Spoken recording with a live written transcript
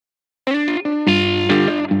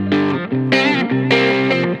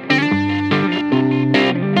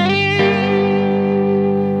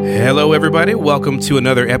everybody. Welcome to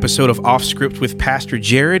another episode of Off Script with Pastor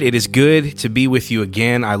Jared. It is good to be with you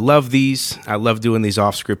again. I love these. I love doing these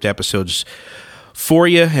off script episodes for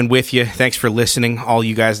you and with you. Thanks for listening, all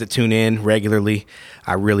you guys that tune in regularly.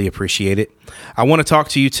 I really appreciate it. I want to talk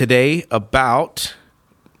to you today about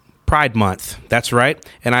Pride Month. That's right.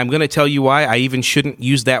 And I'm going to tell you why. I even shouldn't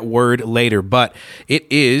use that word later, but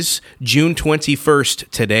it is June 21st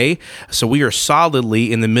today. So we are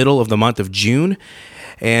solidly in the middle of the month of June.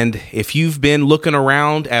 And if you've been looking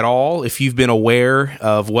around at all, if you've been aware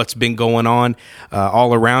of what's been going on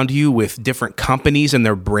all around you with different companies and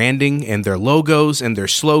their branding and their logos and their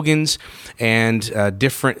slogans and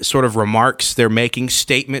different sort of remarks they're making,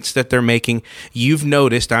 statements that they're making, you've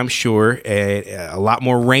noticed, I'm sure, a lot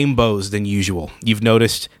more rainbows than usual. You've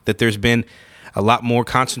noticed that there's been a lot more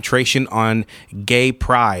concentration on gay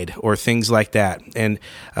pride or things like that. And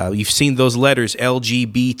you've seen those letters,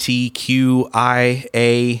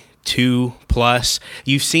 LGBTQIA2+.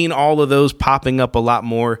 You've seen all of those popping up a lot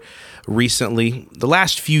more recently. The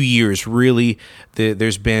last few years, really,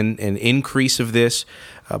 there's been an increase of this.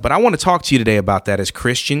 But I want to talk to you today about that as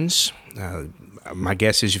Christians. My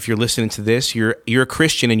guess is if you're listening to this, you're a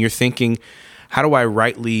Christian and you're thinking, how do I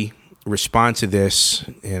rightly respond to this,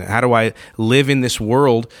 and how do I live in this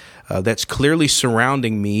world that's clearly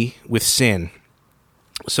surrounding me with sin?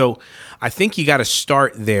 So I think you got to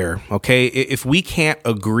start there, okay? If we can't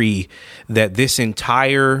agree that this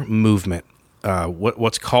entire movement,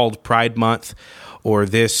 what's called Pride Month, or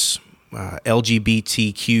this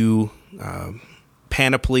LGBTQ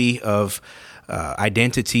panoply of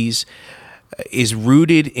identities, is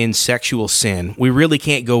rooted in sexual sin, we really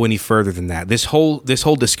can't go any further than that. This whole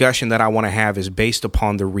discussion that I want to have is based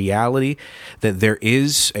upon the reality that there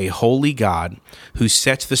is a holy God who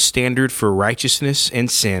sets the standard for righteousness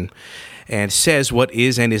and sin and says what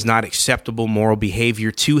is and is not acceptable moral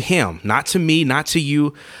behavior to him, not to me, not to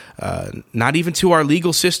you, not even to our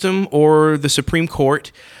legal system or the Supreme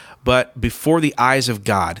Court, but before the eyes of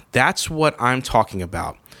God. That's what I'm talking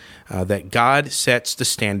about. That God sets the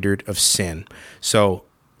standard of sin. So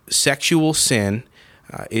sexual sin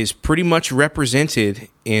is pretty much represented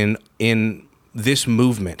in this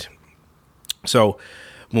movement. So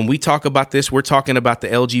when we talk about this, we're talking about the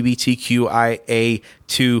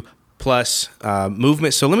LGBTQIA2+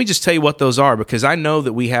 movement. So let me just tell you what those are, because I know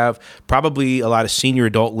that we have probably a lot of senior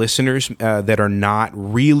adult listeners that are not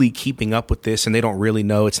really keeping up with this, and they don't really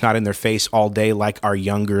know. It's not in their face all day like our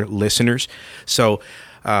younger listeners. So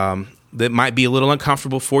that might be a little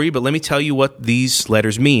uncomfortable for you, but let me tell you what these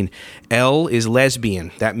letters mean. L is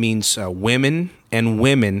lesbian. That means women and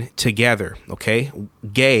women together, okay?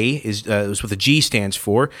 Gay is what the G stands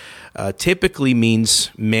for. Typically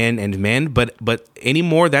means men and men, but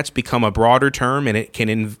anymore that's become a broader term, and it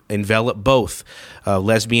can envelop both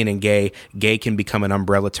lesbian and gay. Gay can become an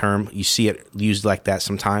umbrella term. You see it used like that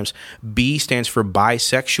sometimes. B stands for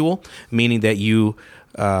bisexual, meaning that you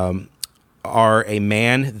are a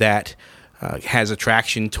man that has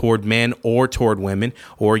attraction toward men or toward women,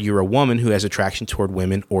 or you're a woman who has attraction toward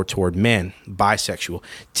women or toward men, bisexual.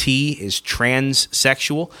 T is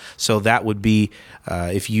transsexual, so that would be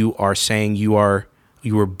if you are saying you were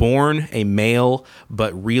born a male,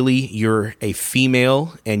 but really you're a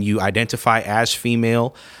female and you identify as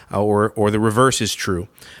female, or the reverse is true.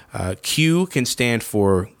 Q can stand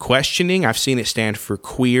for questioning. I've seen it stand for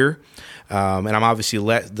queer. And I'm obviously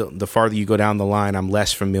the farther you go down the line, I'm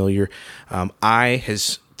less familiar. I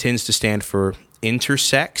tends to stand for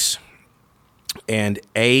intersex, and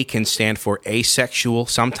A can stand for asexual.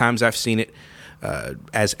 Sometimes I've seen it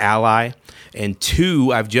as ally, and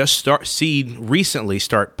 2 I've just seen recently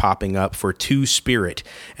start popping up for two-spirit,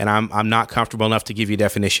 and I'm not comfortable enough to give you a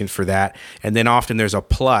definition for that. And then often there's a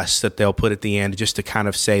plus that they'll put at the end just to kind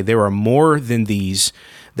of say there are more than these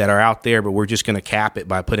that are out there, but we're just going to cap it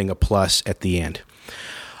by putting a plus at the end.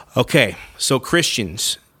 Okay, so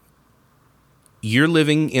Christians, you're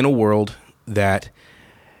living in a world that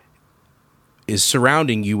is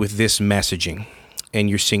surrounding you with this messaging, and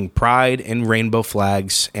you're seeing pride and rainbow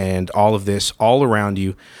flags and all of this all around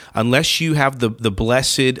you. Unless you have the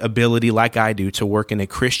blessed ability like I do to work in a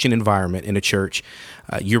Christian environment in a church,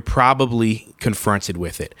 you're probably confronted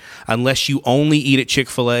with it. Unless you only eat at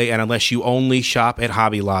Chick-fil-A and unless you only shop at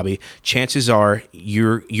Hobby Lobby, chances are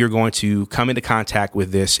you're going to come into contact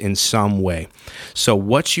with this in some way. So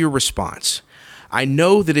what's your response? I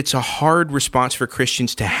know that it's a hard response for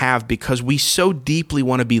Christians to have because we so deeply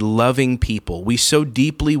want to be loving people. We so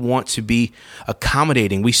deeply want to be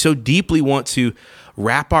accommodating. We so deeply want to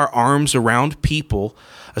wrap our arms around people,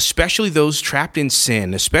 especially those trapped in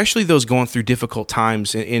sin, especially those going through difficult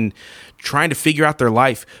times in trying to figure out their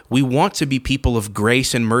life. We want to be people of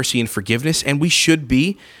grace and mercy and forgiveness, and we should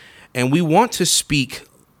be. And we want to speak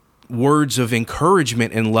words of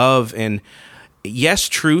encouragement and love, and yes,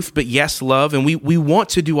 truth, but yes, love. And we want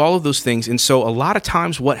to do all of those things. And so a lot of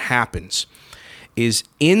times what happens is,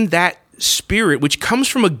 in that spirit, which comes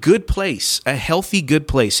from a good place, a healthy, good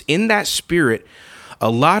place, in that spirit, a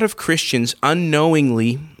lot of Christians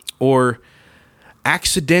unknowingly or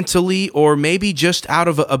accidentally, or maybe just out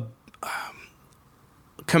of a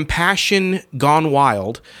compassion gone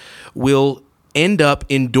wild, will end up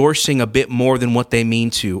endorsing a bit more than what they mean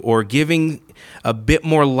to, or giving a bit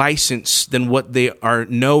more license than what they are,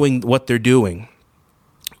 knowing what they're doing.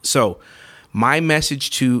 So my message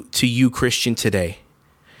to you, Christian, today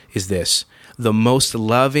is this: the most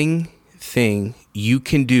loving thing you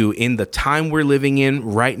can do in the time we're living in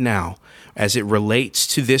right now, as it relates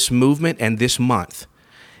to this movement and this month,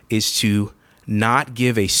 is to not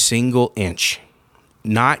give a single inch,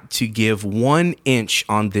 not to give 1 inch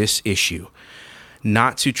on this issue,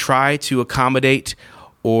 not to try to accommodate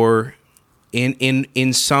or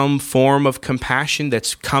in some form of compassion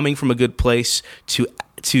that's coming from a good place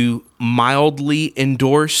to mildly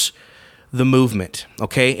endorse the movement.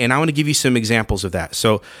 Okay. And I want to give you some examples of that.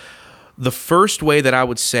 So the first way that I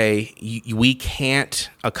would say we can't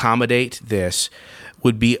accommodate this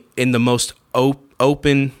would be in the most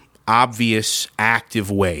open, obvious,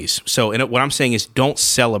 active ways. So what I'm saying is, don't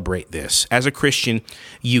celebrate this. As a Christian,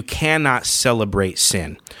 you cannot celebrate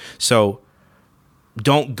sin. So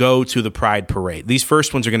don't go to the Pride Parade. These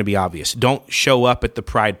first ones are going to be obvious. Don't show up at the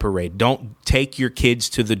Pride Parade. Don't take your kids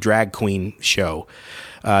to the drag queen show.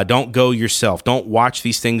 Don't go yourself. Don't watch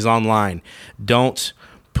these things online. Don't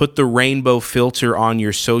put the rainbow filter on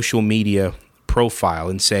your social media profile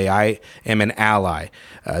and say, I am an ally.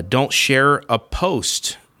 Don't share a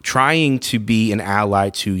post trying to be an ally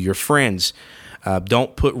to your friends.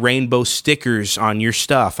 Don't put rainbow stickers on your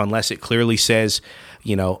stuff unless it clearly says,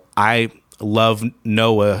 I love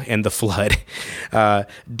Noah and the flood.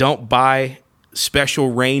 Don't buy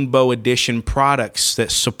special rainbow edition products that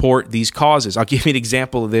support these causes. I'll give you an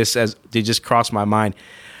example of this as it just crossed my mind.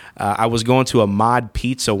 I was going to a Mod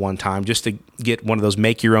Pizza one time just to get one of those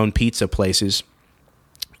make your own pizza places.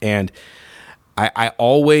 And I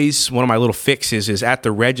always, one of my little fixes is at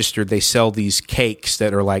the register, they sell these cakes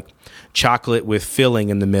that are like chocolate with filling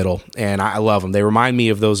in the middle. And I love them. They remind me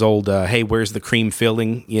of those old, hey, where's the cream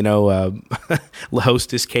filling,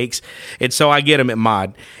 Hostess cakes. And so I get them at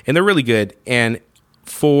Mod, and they're really good. And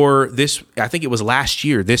for this, I think it was last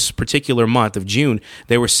year, this particular month of June,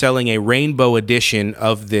 they were selling a rainbow edition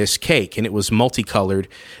of this cake, and it was multicolored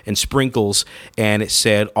and sprinkles, and it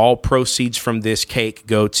said all proceeds from this cake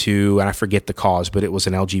go to, and I forget the cause, but it was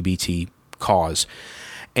an LGBT cause.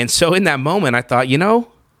 And so in that moment, I thought,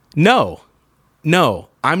 no,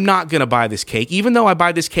 I'm not going to buy this cake, even though I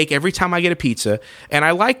buy this cake every time I get a pizza, and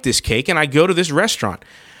I like this cake, and I go to this restaurant.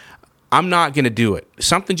 I'm not going to do it.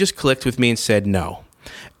 Something just clicked with me and said no.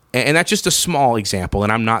 And that's just a small example,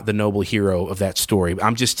 and I'm not the noble hero of that story.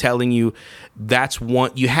 I'm just telling you that's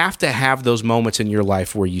one. You have to have those moments in your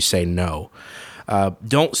life where you say no.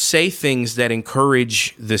 Don't say things that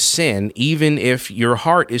encourage the sin, even if your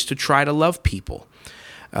heart is to try to love people.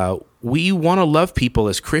 We want to love people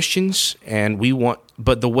as Christians,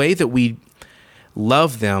 but the way that we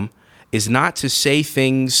love them is not to say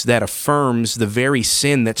things that affirms the very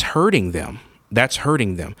sin that's hurting them.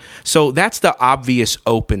 So that's the obvious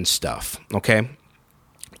open stuff, okay?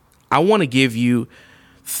 I want to give you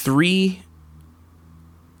 3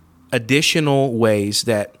 additional ways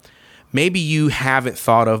that maybe you haven't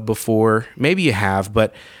thought of before. Maybe you have,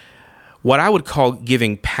 but what I would call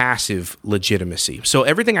giving passive legitimacy. So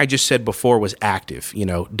everything I just said before was active.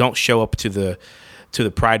 Don't show up to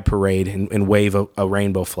the Pride Parade and wave a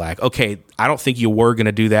rainbow flag. Okay, I don't think you were going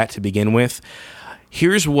to do that to begin with.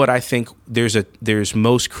 Here's what I think there's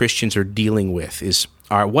most Christians are dealing with is,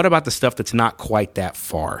 all right, what about the stuff that's not quite that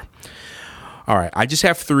far? All right, I just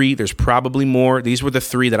have 3. There's probably more. These were the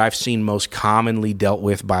 3 that I've seen most commonly dealt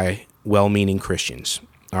with by well-meaning Christians.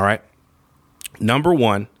 All right. Number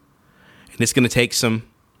 1, and it's going to take some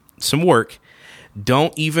work,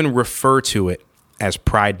 don't even refer to it as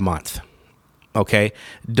Pride Month. Okay?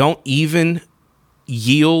 Don't even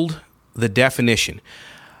yield the definition.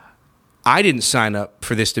 I didn't sign up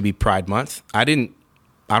for this to be Pride Month. I don't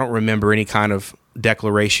remember any kind of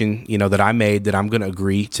declaration, that I made that I'm going to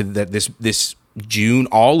agree to that this June,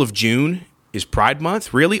 all of June is Pride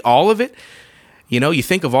Month. Really? All of it? You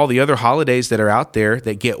think of all the other holidays that are out there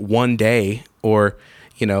that get one day or,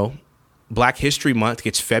 Black History Month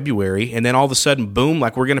gets February, and then all of a sudden, boom,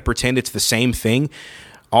 like we're going to pretend it's the same thing.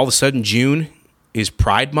 All of a sudden, June is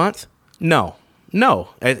Pride Month. No,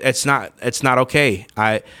 it's not okay.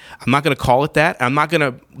 I'm not going to call it that. I'm not going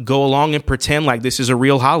to go along and pretend like this is a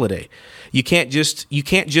real holiday. You can't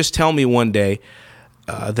just tell me one day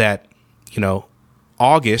that,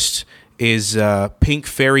 August is pink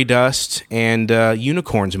fairy dust and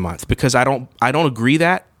unicorns month, because I don't agree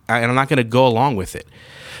that, and I'm not going to go along with it.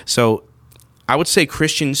 So I would say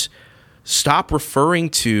Christians stop referring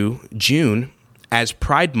to June as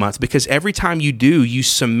Pride Month, because every time you do, you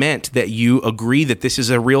cement that you agree that this is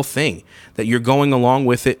a real thing, that you're going along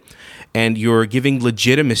with it, and you're giving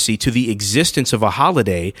legitimacy to the existence of a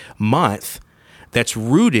holiday month that's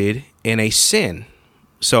rooted in a sin.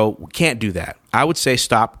 So we can't do that. I would say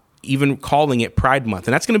stop even calling it Pride Month.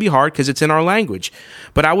 And that's going to be hard because it's in our language.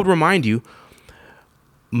 But I would remind you,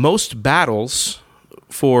 most battles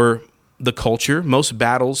for the culture, most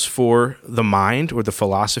battles for the mind or the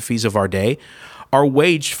philosophies of our day are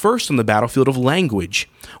waged first on the battlefield of language.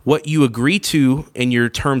 What you agree to in your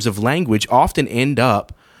terms of language often end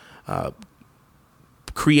up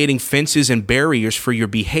creating fences and barriers for your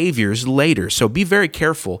behaviors later. So be very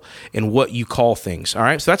careful in what you call things. All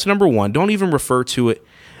right. So that's number one. Don't even refer to it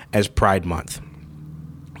as Pride Month.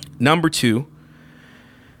 Number two,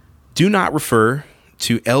 do not refer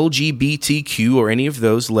to LGBTQ or any of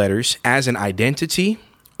those letters as an identity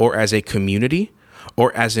or as a community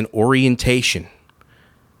or as an orientation.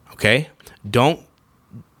 Okay? The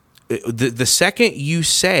second you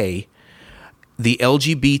say the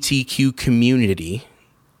LGBTQ community,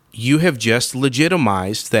 you have just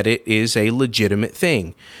legitimized that it is a legitimate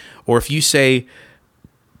thing. Or if you say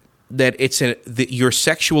that that your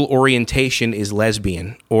sexual orientation is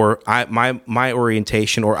lesbian, or my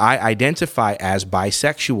orientation, or I identify as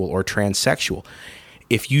bisexual or transsexual.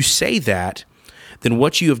 If you say that, then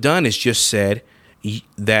what you have done is just said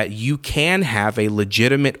that you can have a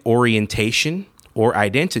legitimate orientation or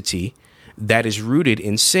identity that is rooted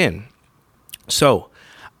in sin. So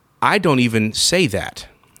I don't even say that.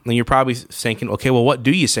 And you're probably thinking, okay, well, what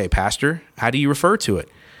do you say, Pastor? How do you refer to it?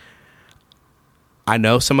 I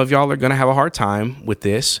know some of y'all are going to have a hard time with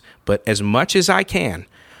this, but as much as I can,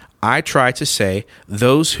 I try to say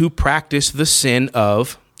those who practice the sin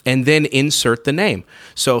of, and then insert the name.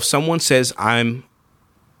 So if someone says I'm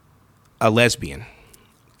a lesbian,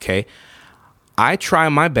 okay, I try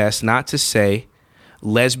my best not to say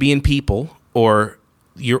lesbian people or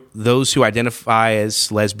those who identify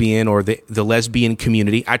as lesbian or the lesbian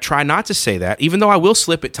community. I try not to say that, even though I will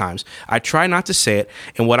slip at times. I try not to say it.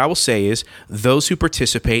 And what I will say is those who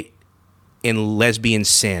participate in lesbian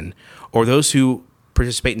sin, or those who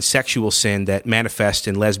participate in sexual sin that manifest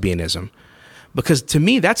in lesbianism. Because to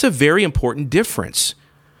me, that's a very important difference,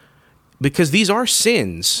 because these are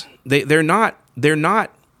sins. They're not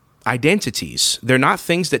identities. They're not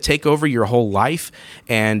things that take over your whole life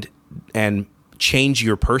and change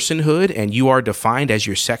your personhood, and you are defined as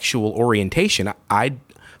your sexual orientation. I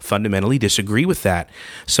fundamentally disagree with that.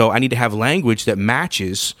 So I need to have language that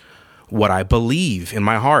matches what I believe in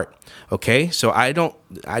my heart. Okay, so I don't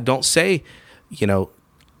say,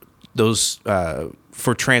 those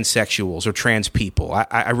for transsexuals or trans people.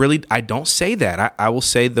 I don't say that. I will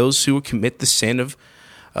say those who commit the sin of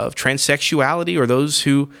transsexuality, or those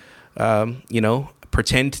who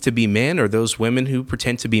pretend to be men, or those women who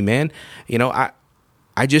pretend to be men.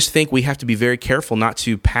 I just think we have to be very careful not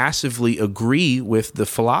to passively agree with the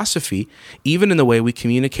philosophy, even in the way we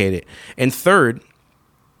communicate it. And third,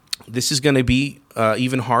 this is going to be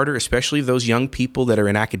even harder, especially those young people that are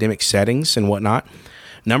in academic settings and whatnot.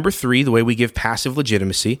 Number three, the way we give passive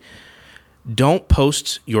legitimacy: don't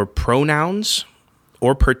post your pronouns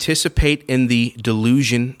or participate in the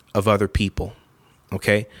delusion of other people.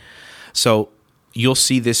 Okay? So you'll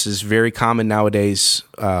see this is very common nowadays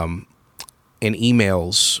in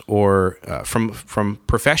emails or from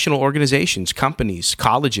professional organizations, companies,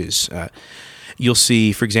 colleges. You'll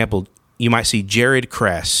see, for example, you might see Jared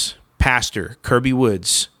Kress, Pastor Kirby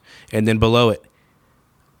Woods, and then below it,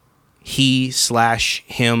 he/him/they,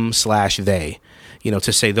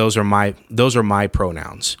 to say those are my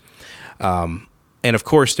pronouns. And of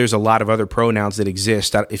course, there's a lot of other pronouns that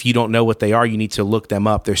exist. If you don't know what they are, you need to look them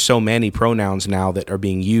up. There's so many pronouns now that are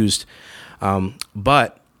being used.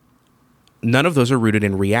 But none of those are rooted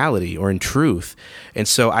in reality or in truth. And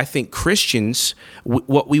so I think Christians,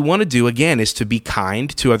 what we want to do, again, is to be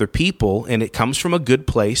kind to other people. And it comes from a good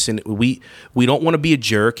place. And we don't want to be a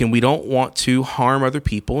jerk, and we don't want to harm other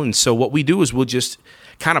people. And so what we do is we'll just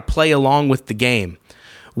kind of play along with the game.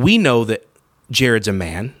 We know that Jared's a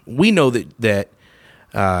man. We know that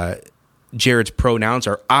Jared's pronouns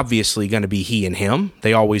are obviously going to be he and him.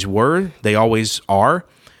 They always were. They always are.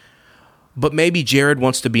 But maybe Jared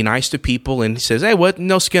wants to be nice to people and he says, hey, what?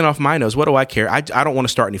 No skin off my nose. What do I care? I don't want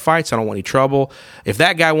to start any fights. I don't want any trouble. If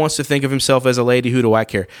that guy wants to think of himself as a lady, who do I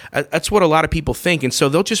care? That's what a lot of people think. And so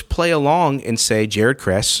they'll just play along and say, Jared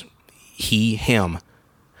Kress, he, him.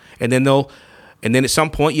 And then at some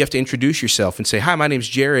point you have to introduce yourself and say, hi, my name's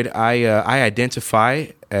Jared. I identify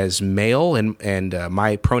as male and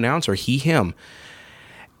my pronouns are he, him.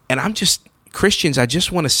 And Christians, I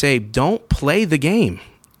just want to say, don't play the game.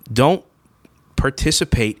 Don't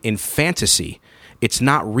participate in fantasy. It's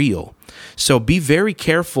not real. So be very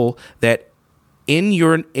careful that in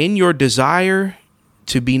your desire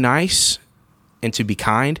to be nice and to be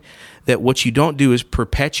kind, that what you don't do is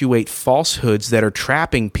perpetuate falsehoods that are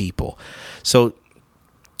trapping people. So,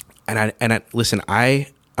 listen, I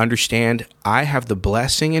understand I have the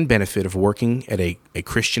blessing and benefit of working at a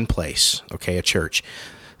Christian place, okay, a church.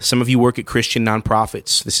 Some of you work at Christian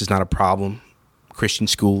nonprofits. This is not a problem. Christian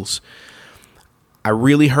schools. I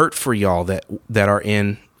really hurt for y'all that are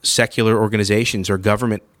in secular organizations or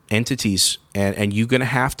government entities, and you're going to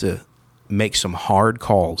have to make some hard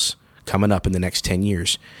calls coming up in the next 10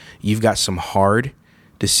 years. You've got some hard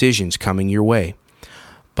decisions coming your way.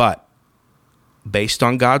 But based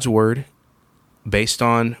on God's word, based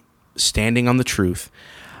on standing on the truth,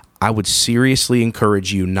 I would seriously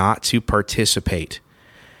encourage you not to participate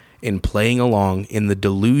in playing along in the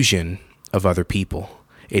delusion of other people.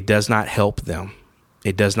 It does not help them.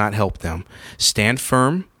 It does not help them. Stand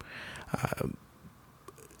firm.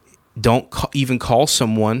 Don't even call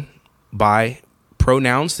someone by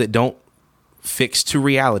pronouns that don't fix to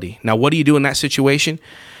reality. Now, what do you do in that situation?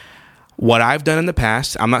 What I've done in the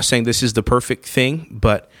past, I'm not saying this is the perfect thing,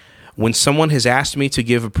 but when someone has asked me to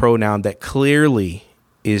give a pronoun that clearly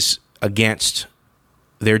is against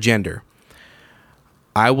their gender,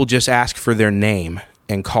 I will just ask for their name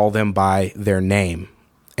and call them by their name.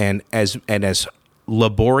 And as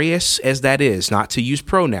laborious as that is, not to use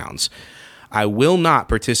pronouns, I will not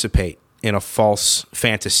participate in a false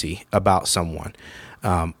fantasy about someone.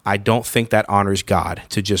 I don't think that honors God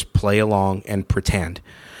to just play along and pretend.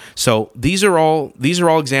 So these are all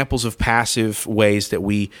examples of passive ways that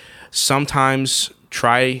we sometimes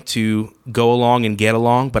try to go along and get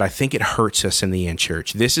along, but I think it hurts us in the end,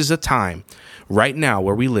 church. This is a time right now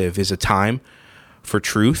where we live is a time for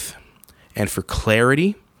truth and for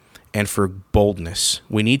clarity and for boldness.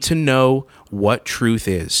 We need to know what truth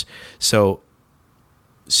is. So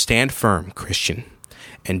stand firm, Christian,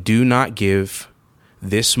 and do not give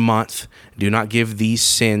this month, do not give these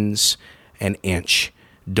sins an inch.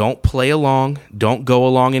 Don't play along. Don't go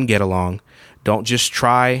along and get along. Don't just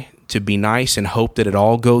try to be nice and hope that it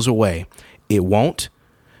all goes away. It won't.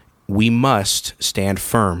 We must stand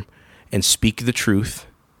firm and speak the truth,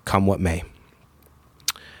 come what may.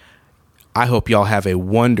 I hope y'all have a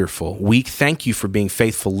wonderful week. Thank you for being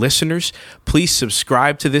faithful listeners. Please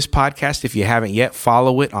subscribe to this podcast if you haven't yet.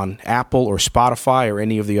 Follow it on Apple or Spotify or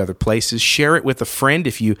any of the other places. Share it with a friend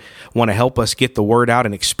if you want to help us get the word out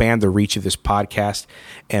and expand the reach of this podcast.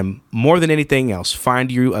 And more than anything else, find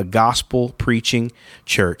you a gospel-preaching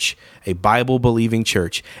church, a Bible-believing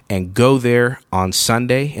church, and go there on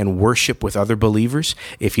Sunday and worship with other believers.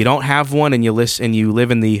 If you don't have one and you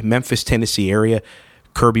live in the Memphis, Tennessee area,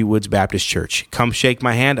 Kirby Woods Baptist Church. Come shake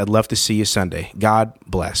my hand. I'd love to see you Sunday. God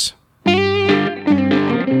bless.